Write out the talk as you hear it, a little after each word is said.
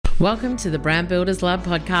Welcome to the Brand Builders Lab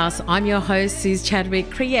podcast. I'm your host, Suze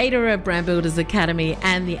Chadwick, creator of Brand Builders Academy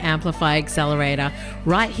and the Amplify Accelerator.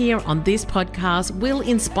 Right here on this podcast, we'll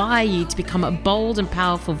inspire you to become a bold and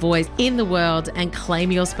powerful voice in the world and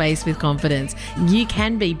claim your space with confidence. You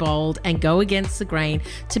can be bold and go against the grain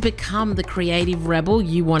to become the creative rebel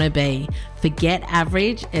you want to be. Forget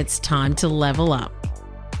average, it's time to level up.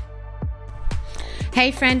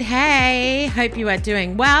 Hey friend, hey, hope you are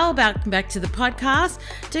doing well. Welcome back to the podcast.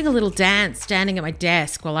 Doing a little dance, standing at my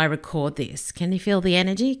desk while I record this. Can you feel the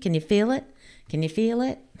energy? Can you feel it? Can you feel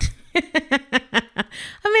it?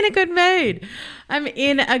 I'm in a good mood. I'm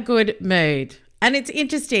in a good mood. And it's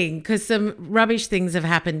interesting because some rubbish things have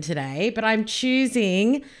happened today, but I'm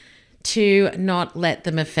choosing to not let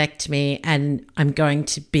them affect me, and I'm going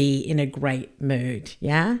to be in a great mood.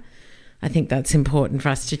 Yeah? I think that's important for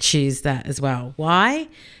us to choose that as well. Why?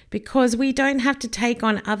 Because we don't have to take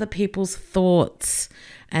on other people's thoughts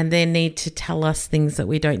and they need to tell us things that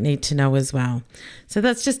we don't need to know as well. So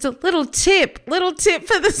that's just a little tip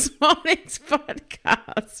for this morning's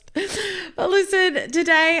podcast. But listen,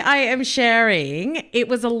 today I am sharing, it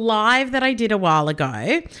was a live that I did a while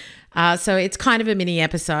ago. So it's kind of a mini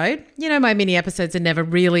episode. You know, my mini episodes are never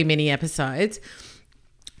really mini episodes.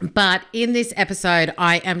 But in this episode,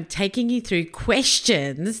 I am taking you through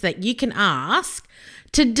questions that you can ask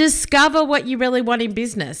to discover what you really want in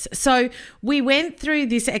business. So we went through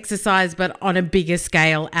this exercise, but on a bigger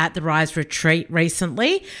scale at the Rise Retreat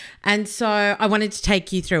recently. And so I wanted to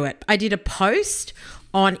take you through it. I did a post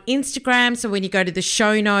on Instagram. So when you go to the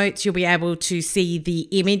show notes, you'll be able to see the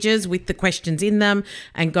images with the questions in them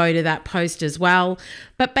and go to that post as well.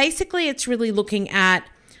 But basically, it's really looking at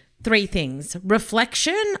three things: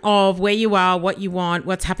 reflection of where you are, what you want,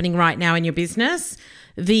 what's happening right now in your business,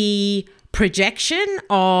 the projection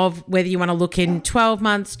of whether you want to look in 12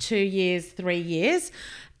 months, 2 years, 3 years,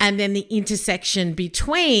 and then the intersection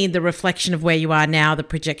between the reflection of where you are now, the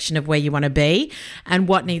projection of where you want to be, and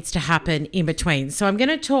what needs to happen in between. So I'm going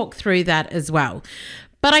to talk through that as well.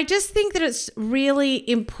 But I just think that it's really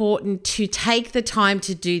important to take the time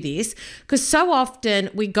to do this, because so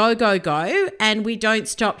often we go, and we don't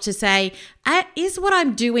stop to say, is what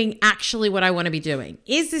I'm doing actually what I want to be doing?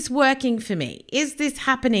 Is this working for me? Is this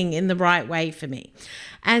happening in the right way for me?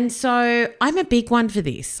 And so I'm a big one for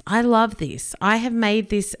this. I love this. I have made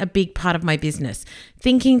this a big part of my business.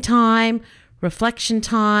 Thinking time, reflection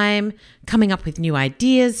time, coming up with new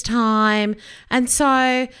ideas time. And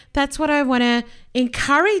so that's what I want to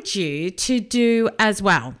encourage you to do as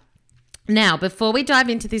well. Now, before we dive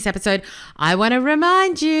into this episode, I want to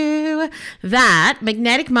remind you that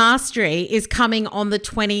Magnetic Mastery is coming on the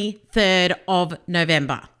 23rd of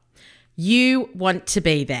November. You want to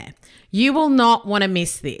be there. You will not want to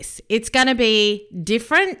miss this. It's going to be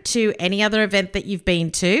different to any other event that you've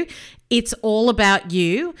been to. It's all about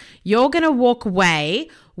you. You're going to walk away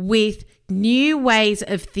with new ways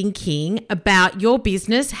of thinking about your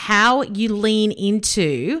business, how you lean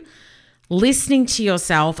into listening to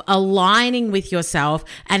yourself, aligning with yourself,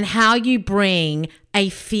 and how you bring a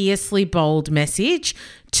fiercely bold message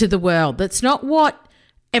to the world. That's not what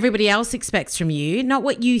everybody else expects from you, not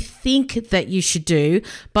what you think that you should do,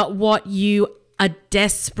 but what you are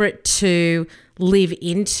desperate to live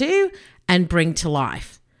into and bring to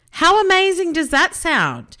life. How amazing does that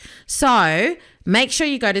sound? So make sure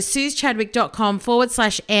you go to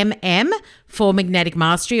suzechadwick.com/MM for Magnetic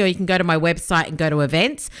Mastery, or you can go to my website and go to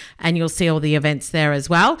events and you'll see all the events there as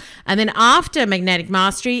well. And then after Magnetic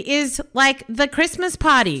Mastery is like the Christmas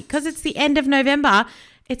party, because it's the end of November.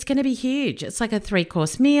 It's going to be huge. It's like a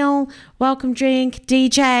 3-course meal, welcome drink,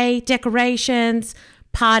 DJ, decorations,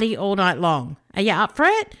 party all night long. Are you up for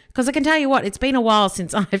it? Because I can tell you what, it's been a while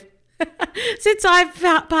since I've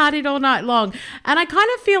partied all night long. And I kind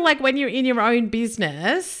of feel like when you're in your own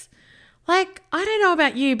business, like, I don't know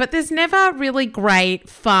about you, but there's never really great,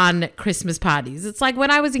 fun Christmas parties. It's like when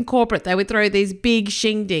I was in corporate, they would throw these big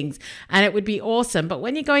shindigs and it would be awesome. But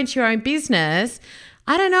when you go into your own business,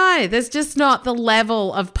 I don't know, there's just not the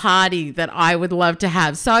level of party that I would love to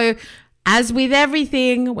have. So as with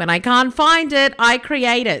everything, when I can't find it, I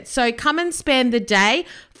create it. So come and spend the day.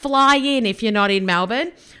 Fly in if you're not in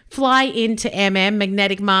Melbourne. Fly into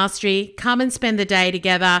Magnetic Mastery. Come and spend the day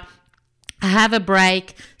together. Have a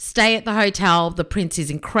break. Stay at the hotel. The Prince is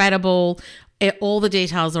incredible. All the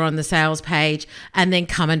details are on the sales page. And then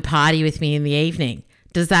come and party with me in the evening.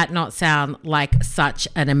 Does that not sound like such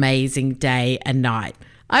an amazing day and night?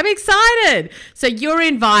 I'm excited. So you're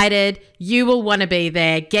invited. You will want to be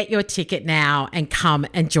there. Get your ticket now and come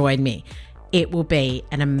and join me. It will be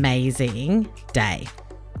an amazing day.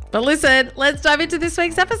 But listen, let's dive into this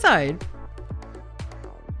week's episode.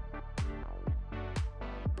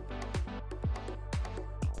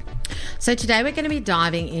 So today we're going to be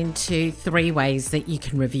diving into 3 ways that you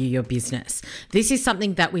can review your business. This is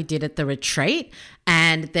something that we did at the retreat,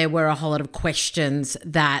 and there were a whole lot of questions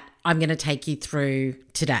that I'm going to take you through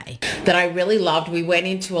today that I really loved. We went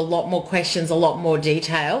into a lot more questions, a lot more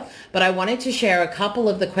detail, but I wanted to share a couple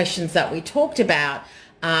of the questions that we talked about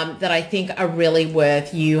that I think are really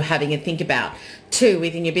worth you having a think about too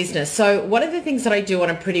within your business. So one of the things that I do on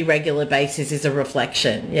a pretty regular basis is a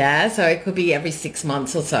reflection. Yeah. So it could be every 6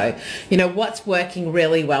 months or so, what's working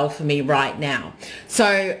really well for me right now.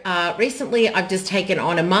 So recently I've just taken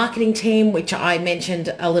on a marketing team, which I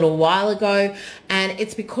mentioned a little while ago. And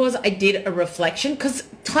it's because I did a reflection, because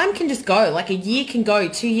time can just go, like a year can go,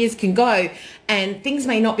 2 years can go, and things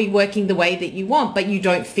may not be working the way that you want, but you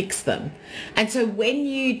don't fix them. And so when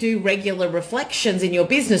you do regular reflections in your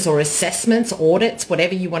business, or assessments, audits,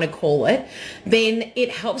 whatever you want to call it, then it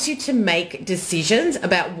helps you to make decisions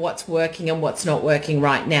about what's working and what's not working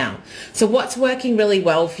right now. So what's working really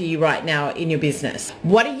well for you right now in your business?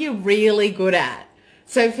 What are you really good at?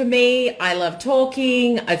 So for me, I love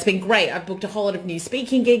talking. It's been great. I've booked a whole lot of new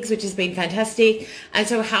speaking gigs, which has been fantastic. And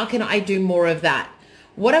so how can I do more of that?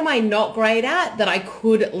 What am I not great at that I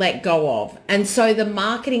could let go of? And so the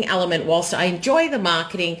marketing element, whilst I enjoy the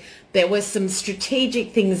marketing, there were some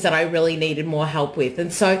strategic things that I really needed more help with.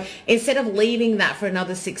 And so instead of leaving that for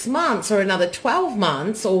another 6 months or another 12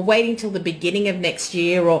 months or waiting till the beginning of next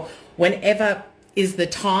year or whenever is the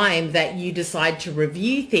time that you decide to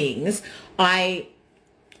review things, I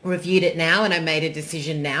reviewed it now, and I made a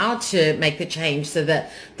decision now to make the change so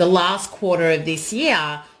that the last quarter of this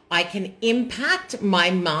year I can impact my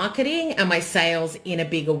marketing and my sales in a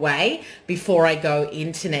bigger way before I go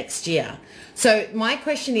into next year. So my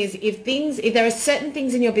question is, if there are certain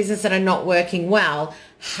things in your business that are not working well,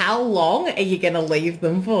 how long are you going to leave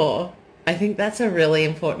them for? I think that's a really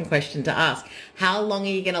important question to ask. How long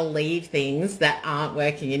are you going to leave things that aren't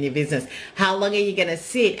working in your business? How long are you going to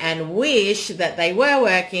sit and wish that they were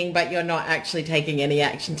working, but you're not actually taking any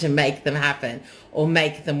action to make them happen or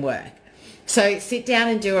make them work? So sit down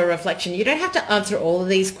and do a reflection. You don't have to answer all of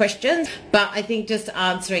these questions, but I think just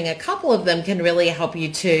answering a couple of them can really help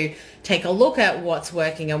you to take a look at what's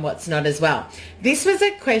working and what's not as well. This was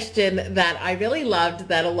a question that I really loved,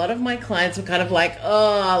 that a lot of my clients were kind of like,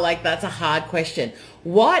 oh, like that's a hard question.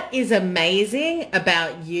 What is amazing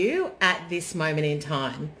about you at this moment in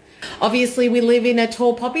time? Obviously, we live in a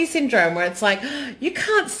tall poppy syndrome where it's like, you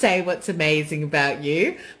can't say what's amazing about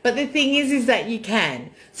you. But the thing is that you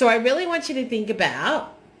can. So I really want you to think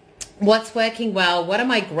about what's working well, what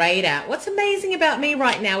am I great at, what's amazing about me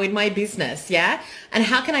right now in my business, yeah? And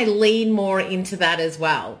how can I lean more into that as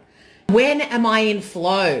well? When am I in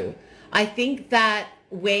flow? I think that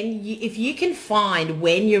if you can find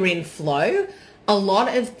when you're in flow, a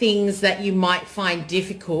lot of things that you might find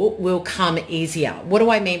difficult will come easier. What do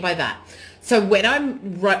I mean by that? So when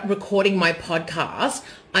I'm recording my podcast,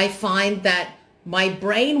 I find that my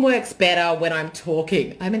brain works better when I'm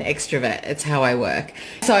talking. I'm an extrovert. It's how I work.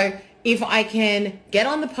 So if I can get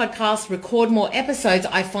on the podcast, record more episodes,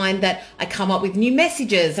 I find that I come up with new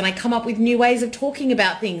messages and I come up with new ways of talking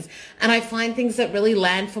about things, and I find things that really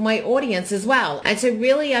land for my audience as well. And so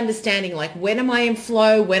really understanding, like, when am I in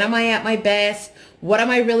flow? When am I at my best? What am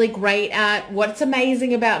I really great at? What's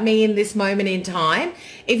amazing about me in this moment in time?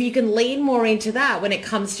 If you can lean more into that when it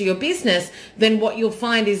comes to your business, then what you'll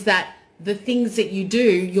find is that the things that you do,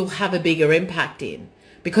 you'll have a bigger impact in.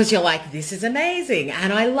 Because you're like, this is amazing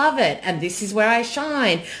and I love it, and this is where I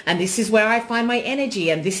shine, and this is where I find my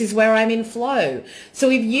energy, and this is where I'm in flow.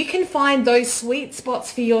 So if you can find those sweet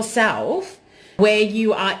spots for yourself where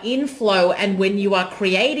you are in flow, and when you are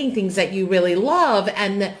creating things that you really love,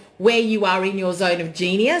 and where you are in your zone of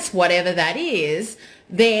genius, whatever that is,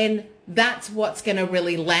 then that's what's going to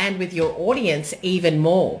really land with your audience even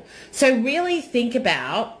more. So really think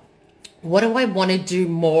about, what do I want to do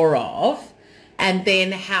more of? And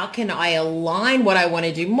then how can I align what I want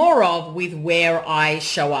to do more of with where I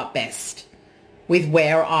show up best, with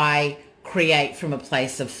where I create from a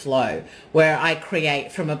place of flow, where I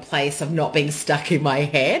create from a place of not being stuck in my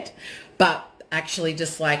head, but actually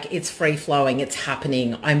just like it's free flowing, it's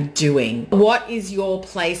happening, I'm doing. What is your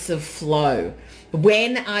place of flow?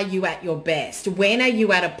 When are you at your best? When are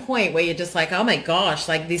you at a point where you're just like, oh my gosh,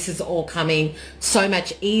 like this is all coming so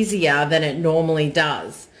much easier than it normally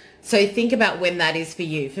does? So think about when that is for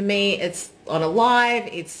you. For me, it's on a live,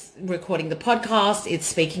 it's recording the podcast, it's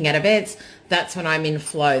speaking at events. That's when I'm in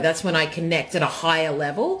flow. That's when I connect at a higher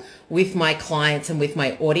level with my clients and with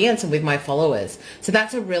my audience and with my followers. So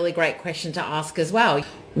that's a really great question to ask as well.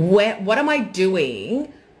 What am I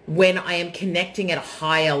doing when I am connecting at a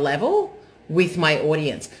higher level with my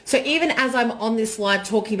audience. So even as I'm on this live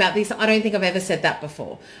talking about this, I don't think I've ever said that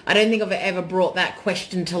before. I don't think I've ever brought that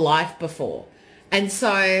question to life before. And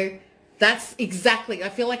so that's exactly, I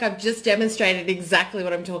feel like I've just demonstrated exactly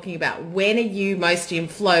what I'm talking about. When are you most in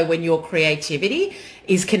flow? When your creativity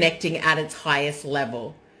is connecting at its highest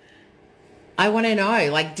level? I want to know,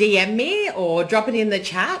 like DM me or drop it in the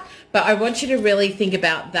chat, but I want you to really think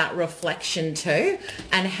about that reflection too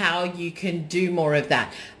and how you can do more of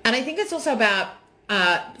that. And I think it's also about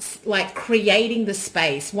like creating the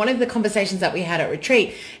space. One of the conversations that we had at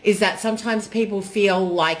retreat is that sometimes people feel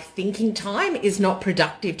like thinking time is not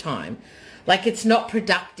productive time. Like it's not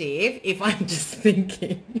productive if I'm just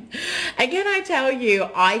thinking. And can I tell you,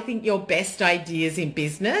 I think your best ideas in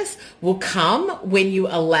business will come when you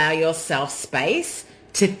allow yourself space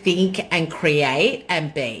to think and create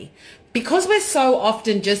and be. Because we're so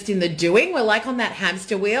often just in the doing, we're like on that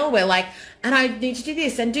hamster wheel. We're like, and I need to do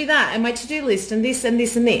this and do that and my to-do list and this and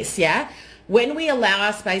this and this, yeah? When we allow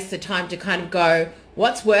our space the time to kind of go,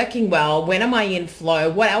 what's working well? When am I in flow?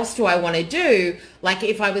 What else do I want to do? Like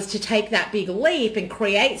if I was to take that big leap and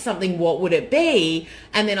create something, what would it be?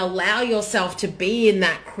 And then allow yourself to be in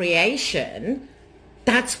that creation,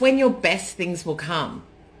 that's when your best things will come.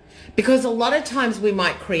 Because a lot of times we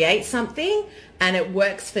might create something and it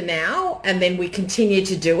works for now and then we continue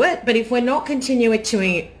to do it. But if we're not continuing to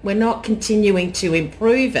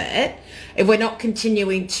improve it, if we're not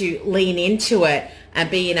continuing to lean into it and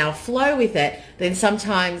be in our flow with it, then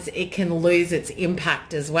sometimes it can lose its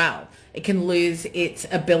impact as well. It can lose its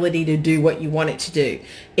ability to do what you want it to do.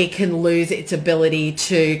 It can lose its ability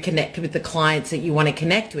to connect with the clients that you want to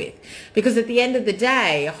connect with. Because at the end of the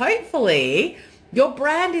day, hopefully, your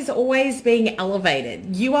brand is always being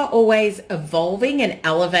elevated. You are always evolving and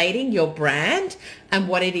elevating your brand and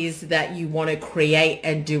what it is that you want to create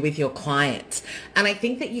and do with your clients. And I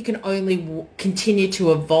think that you can only continue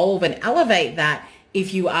to evolve and elevate that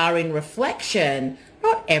if you are in reflection,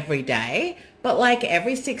 not every day, but like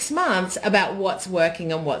every 6 months about what's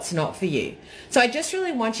working and what's not for you. So I just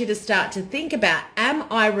really want you to start to think about, am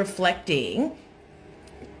I reflecting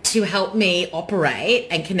to help me operate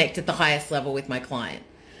and connect at the highest level with my client?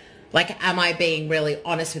 Like, am I being really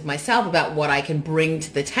honest with myself about what I can bring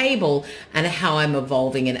to the table and how I'm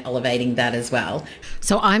evolving and elevating that as well?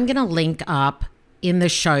 So I'm going to link up in the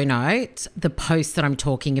show notes the post that I'm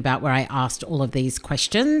talking about where I asked all of these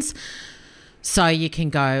questions, so you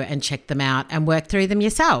can go and check them out and work through them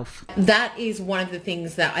yourself. That is one of the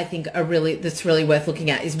things that I think that's really worth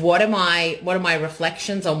looking at, is what are my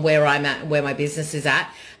reflections on where I'm at and where my business is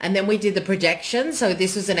at. And then we did the projection. So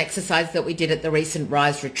this was an exercise that we did at the recent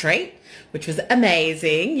Rise retreat, which was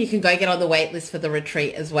amazing. You can go get on the wait list for the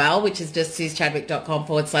retreat as well, which is just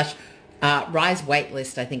SuzeChadwick.com/Rise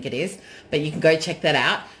waitlist, I think it is. But you can go check that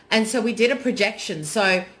out. And so we did a projection.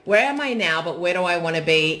 So where am I now, but where do I want to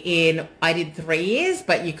be in, I did 3 years,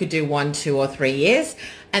 but you could do 1, 2, or 3 years.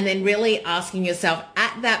 And then really asking yourself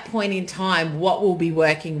at that point in time, what will be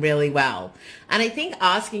working really well? And I think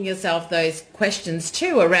asking yourself those questions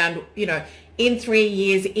too around, in 3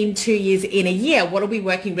 years, in 2 years, in a year, what will be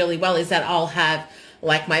working really well is that I'll have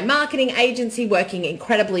like my marketing agency working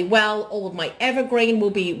incredibly well. All of my evergreen will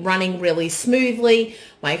be running really smoothly.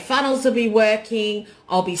 My funnels will be working.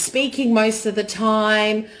 I'll be speaking most of the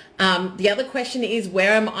time. The other question is,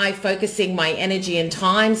 where am I focusing my energy and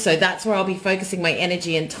time? So that's where I'll be focusing my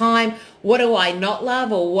energy and time. What do I not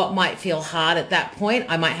love, or what might feel hard at that point?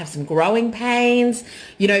 I might have some growing pains,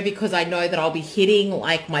 because I know that I'll be hitting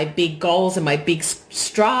like my big goals and my big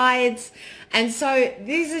strides. And so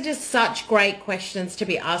these are just such great questions to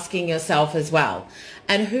be asking yourself as well.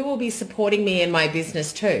 And who will be supporting me in my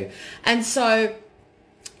business too? And so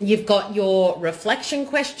you've got your reflection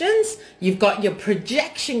questions, you've got your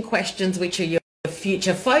projection questions, which are your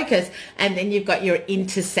future focus, and then you've got your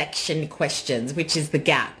intersection questions, which is the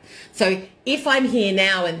gap. So if I'm here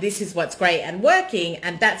now and this is what's great and working,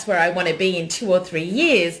 and that's where I want to be in 2 or 3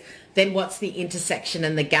 years, then what's the intersection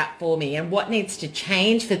and the gap for me, and what needs to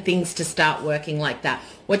change for things to start working like that?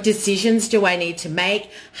 What decisions do I need to make?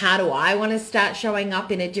 How do I want to start showing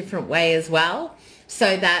up in a different way as well,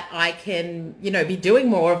 so that I can, be doing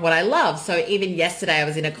more of what I love? So even yesterday I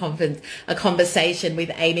was in a conversation with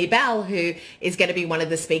Amy Bell, who is going to be one of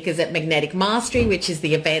the speakers at Magnetic Mastery, which is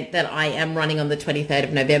the event that I am running on the 23rd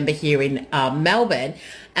of November here in Melbourne.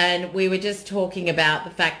 And we were just talking about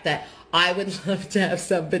the fact that I would love to have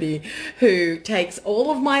somebody who takes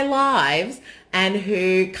all of my lives and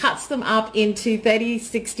who cuts them up into 30,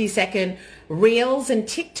 60-second reels and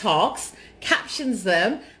TikToks, captions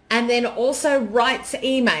them, and then also writes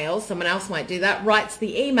emails. Someone else might do that, writes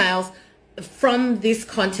the emails from this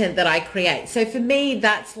content that I create. So for me,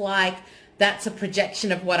 that's a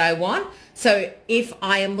projection of what I want. So if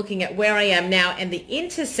I am looking at where I am now and the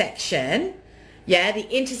intersection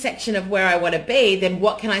of where I want to be, then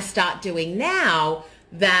what can I start doing now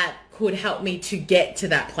that could help me to get to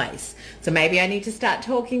that place? So maybe I need to start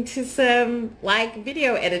talking to some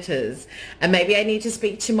video editors, and maybe I need to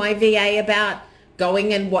speak to my VA about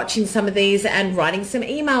going and watching some of these and writing some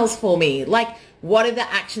emails for me. What are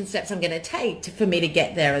the action steps I'm going to take for me to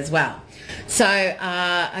get there as well? So,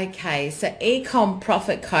 okay. So Ecom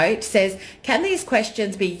Profit Coach says, can these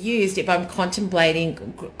questions be used if I'm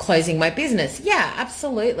contemplating closing my business? Yeah,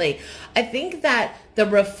 absolutely. I think that the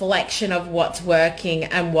reflection of what's working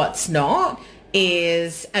and what's not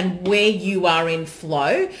and where you are in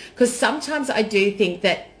flow, because sometimes I do think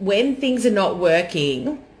that when things are not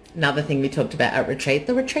working, another thing we talked about at retreat,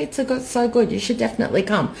 the retreats are so good. You should definitely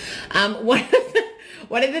come.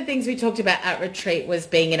 One of the things we talked about at retreat was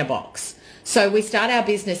being in a box. So we start our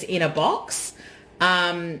business in a box,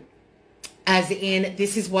 as in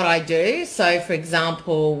this is what I do. So for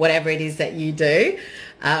example, whatever it is that you do,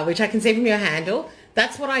 which I can see from your handle,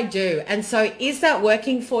 that's what I do. And so is that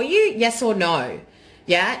working for you? Yes or no?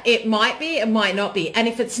 Yeah, it might be, it might not be. And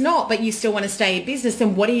if it's not, but you still want to stay in business,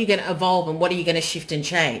 then what are you going to evolve and what are you going to shift and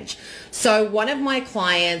change? So one of my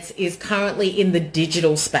clients is currently in the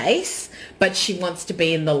digital space, but she wants to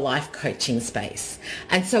be in the life coaching space.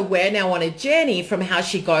 And so we're now on a journey from how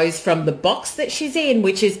she goes from the box that she's in,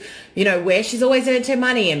 which is, where she's always earned her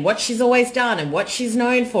money and what she's always done and what she's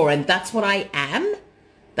known for. And that's what I am.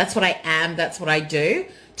 That's what I am. That's what I do.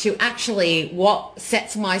 To actually what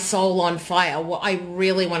sets my soul on fire, what I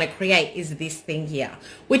really want to create is this thing here,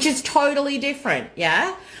 which is totally different.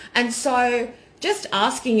 Yeah. And so just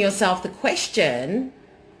asking yourself the question,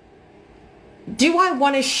 do I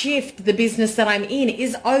want to shift the business that I'm in,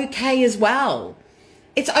 is okay as well.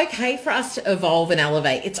 It's okay for us to evolve and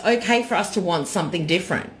elevate. It's okay for us to want something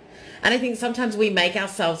different. And I think sometimes we make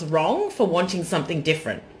ourselves wrong for wanting something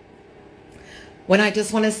different. When I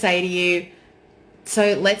just want to say to you,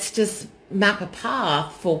 so let's just map a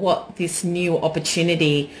path for what this new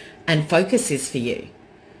opportunity and focus is for you.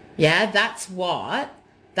 Yeah, that's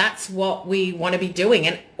what we want to be doing.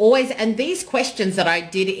 And these questions that I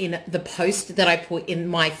did in the post that I put in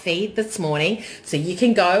my feed this morning, so you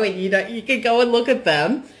can go and you can go and look at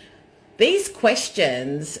them. These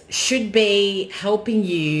questions should be helping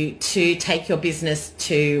you to take your business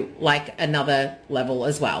to another level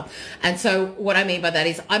as well. And so what I mean by that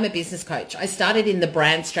is I'm a business coach. I started in the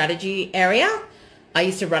brand strategy area. I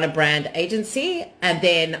used to run a brand agency, and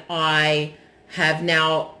then I have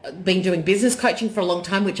now been doing business coaching for a long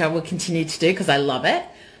time, which I will continue to do because I love it.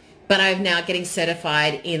 But I'm now getting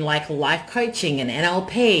certified in life coaching and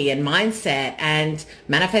NLP and mindset and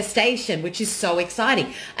manifestation, which is so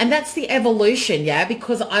exciting. And that's the evolution, yeah,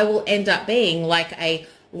 because I will end up being a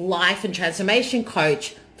life and transformation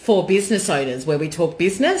coach for business owners, where we talk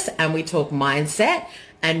business and we talk mindset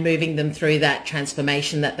and moving them through that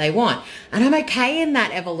transformation that they want. And I'm okay in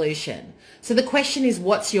that evolution. So the question is,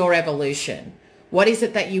 what's your evolution? What is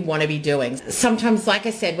it that you want to be doing? Sometimes, like I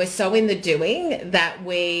said, we're so in the doing that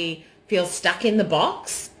we feel stuck in the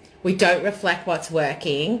box. We don't reflect what's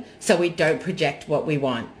working, so we don't project what we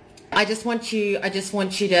want. I just want you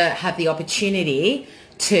to have the opportunity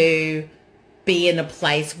to be in a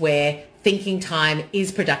place where thinking time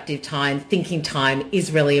is productive time. Thinking time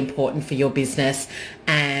is really important for your business,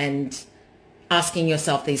 and asking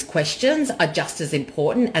yourself these questions are just as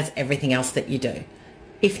important as everything else that you do,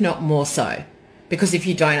 if not more so. Because if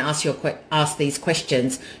you don't ask these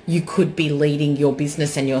questions, you could be leading your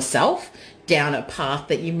business and yourself down a path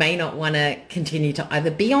that you may not want to continue to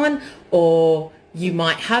either be on, or you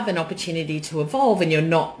might have an opportunity to evolve and you're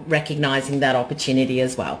not recognizing that opportunity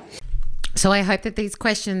as well. So I hope that these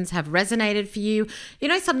questions have resonated for you. You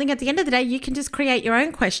know something, at the end of the day, you can just create your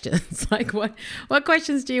own questions. What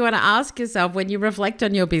questions do you want to ask yourself when you reflect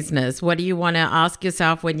on your business? What do you want to ask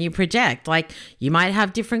yourself when you project? You might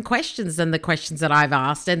have different questions than the questions that I've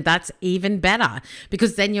asked, and that's even better,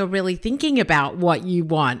 because then you're really thinking about what you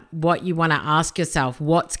want to ask yourself,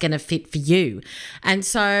 what's going to fit for you. And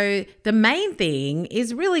so the main thing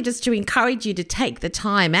is really just to encourage you to take the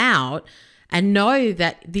time out and know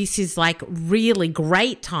that this is really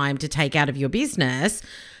great time to take out of your business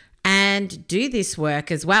and do this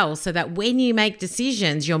work as well, so that when you make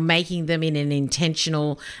decisions, you're making them in an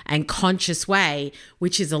intentional and conscious way,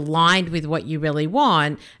 which is aligned with what you really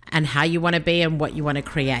want and how you want to be and what you want to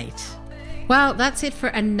create. Well, that's it for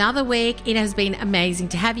another week. It has been amazing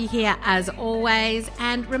to have you here as always.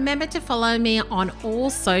 And remember to follow me on all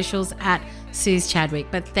socials at Suze Chadwick.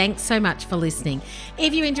 But thanks so much for listening.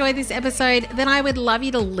 If you enjoyed this episode, then I would love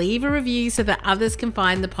you to leave a review so that others can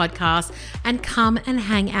find the podcast and come and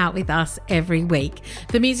hang out with us every week.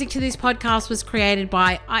 The music to this podcast was created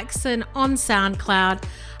by Ixon on SoundCloud.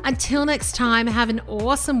 Until next time, have an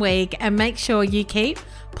awesome week and make sure you keep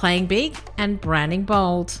playing big and branding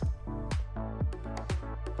bold.